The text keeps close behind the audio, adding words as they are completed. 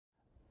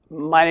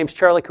My name's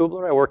Charlie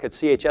Kubler. I work at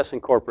CHS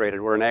Incorporated.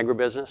 We're an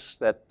agribusiness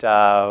that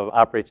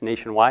operates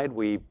nationwide.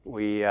 We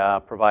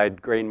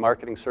provide grain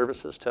marketing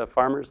services to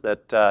farmers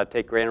that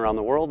take grain around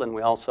the world, and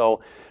we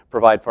also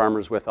provide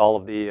farmers with all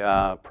of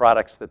the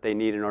products that they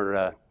need in order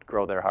to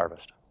grow their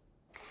harvest.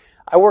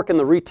 I work in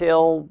the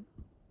retail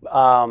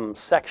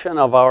section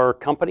of our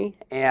company,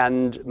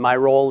 and my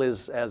role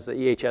is as the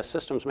EHS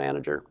systems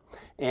manager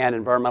and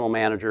environmental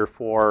manager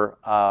for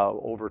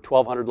over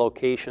 1,200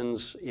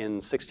 locations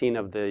in 16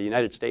 of the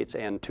United States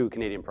and 2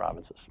 Canadian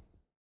provinces.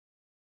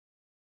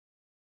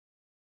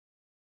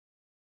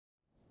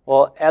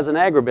 Well, as an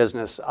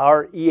agribusiness,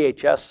 our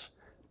EHS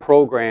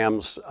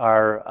programs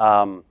are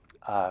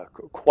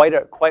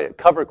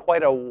cover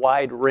quite a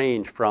wide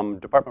range, from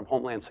Department of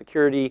Homeland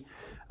Security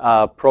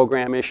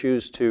program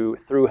issues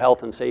through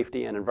health and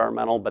safety and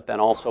environmental, but then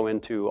also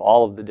into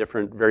all of the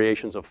different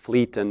variations of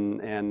fleet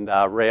and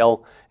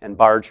rail and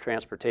barge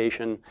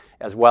transportation,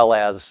 as well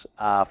as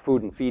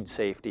food and feed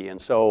safety. And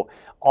so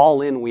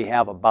all in, we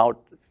have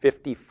about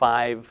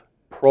 55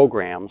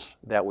 programs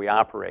that we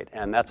operate,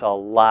 and that's a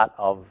lot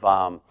of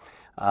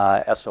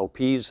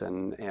SOPs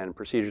and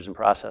procedures and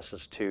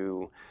processes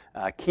to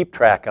keep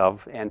track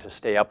of and to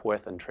stay up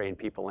with and train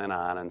people in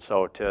on. And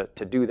so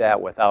to do that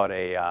without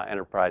a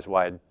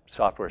enterprise-wide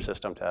software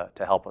system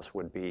to help us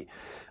would be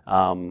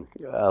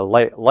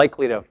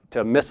likely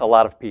to miss a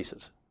lot of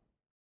pieces.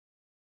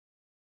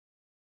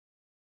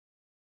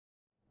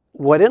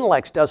 What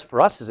Intelex does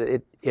for us is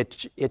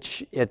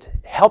it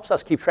helps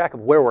us keep track of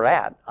where we're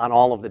at on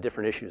all of the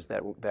different issues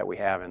that we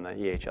have in the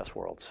EHS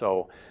world.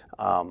 So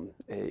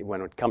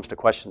when it comes to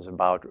questions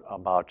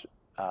about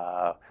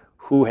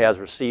who has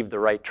received the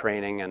right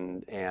training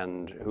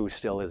and who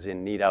still is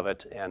in need of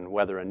it, and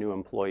whether a new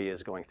employee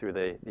is going through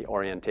the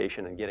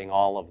orientation and getting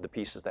all of the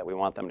pieces that we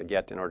want them to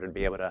get in order to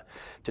be able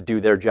to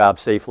do their job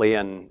safely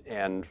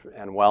and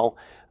well.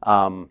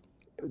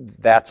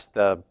 That's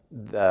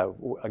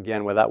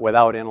again, without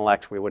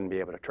Intelex, we wouldn't be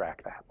able to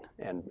track that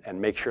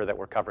and make sure that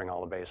we're covering all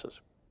the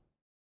bases.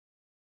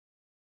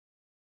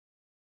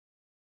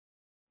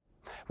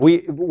 We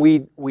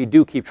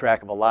do keep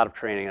track of a lot of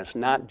training, and it's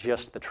not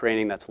just the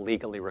training that's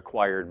legally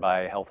required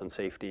by health and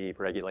safety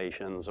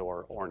regulations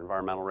or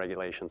environmental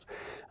regulations,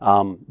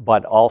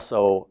 but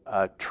also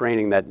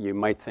training that you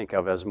might think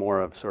of as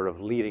more of sort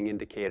of leading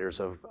indicators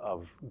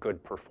of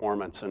good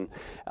performance. And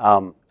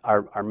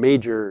our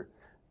major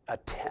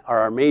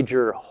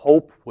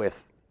hope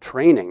with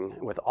training,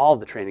 with all of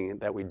the training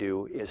that we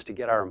do, is to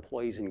get our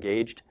employees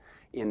engaged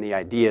in the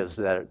ideas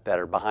that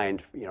are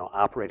behind,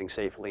 operating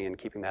safely and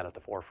keeping that at the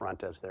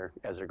forefront as they're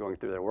going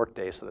through their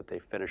workday, so that they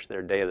finish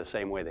their day the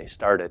same way they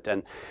started.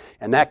 And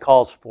that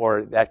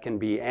can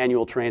be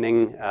annual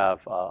training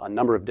of a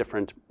number of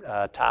different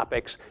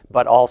topics,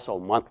 but also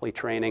monthly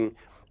training,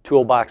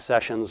 toolbox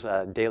sessions,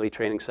 daily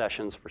training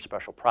sessions for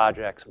special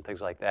projects and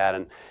things like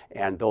that.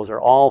 And those are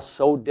all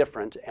so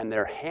different, and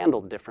they're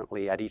handled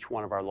differently at each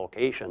one of our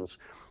locations,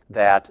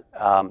 that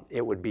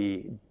it would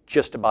be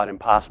just about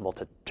impossible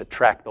to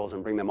track those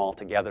and bring them all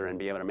together and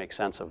be able to make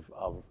sense of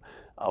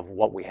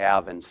what we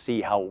have and see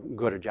how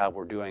good a job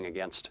we're doing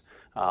against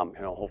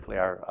hopefully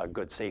a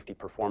good safety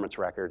performance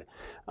record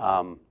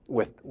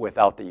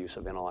without the use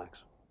of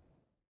Intelex.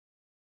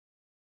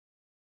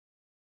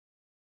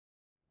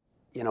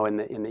 In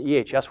the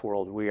EHS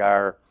world,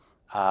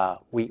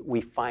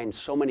 we find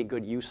so many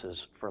good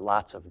uses for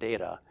lots of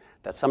data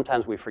that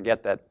sometimes we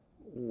forget that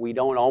we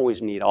don't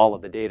always need all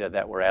of the data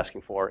that we're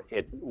asking for.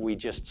 We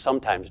just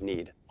sometimes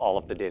need all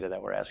of the data that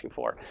we're asking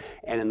for.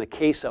 And in the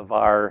case of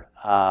our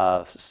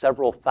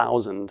several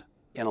thousand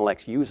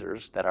Intelex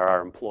users that are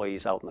our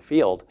employees out in the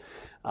field,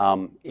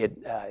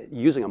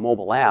 using a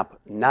mobile app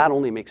not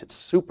only makes it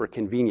super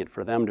convenient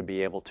for them to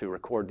be able to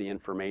record the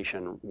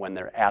information when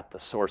they're at the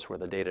source where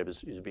the data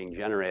is being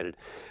generated,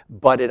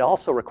 but it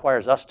also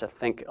requires us to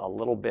think a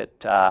little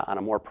bit on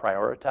a more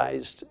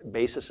prioritized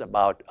basis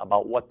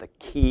about what the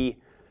key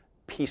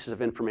pieces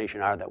of information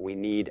are that we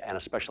need, and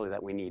especially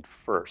that we need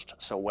first.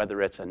 So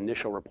whether it's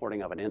initial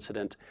reporting of an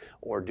incident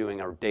or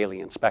doing a daily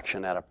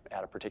inspection at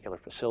a particular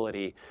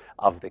facility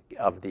of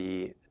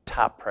the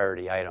top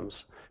priority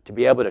items, to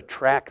be able to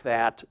track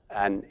that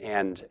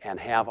and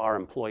have our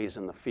employees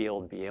in the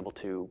field be able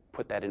to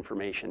put that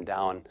information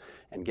down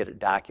and get it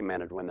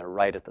documented when they're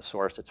right at the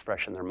source, it's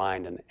fresh in their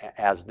mind, and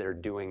as they're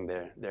doing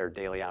their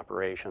daily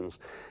operations,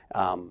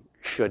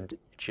 should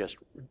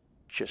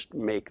just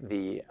make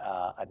the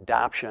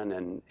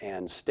adoption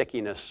and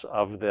stickiness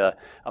of the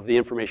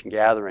information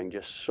gathering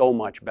just so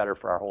much better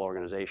for our whole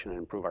organization and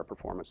improve our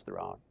performance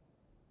throughout.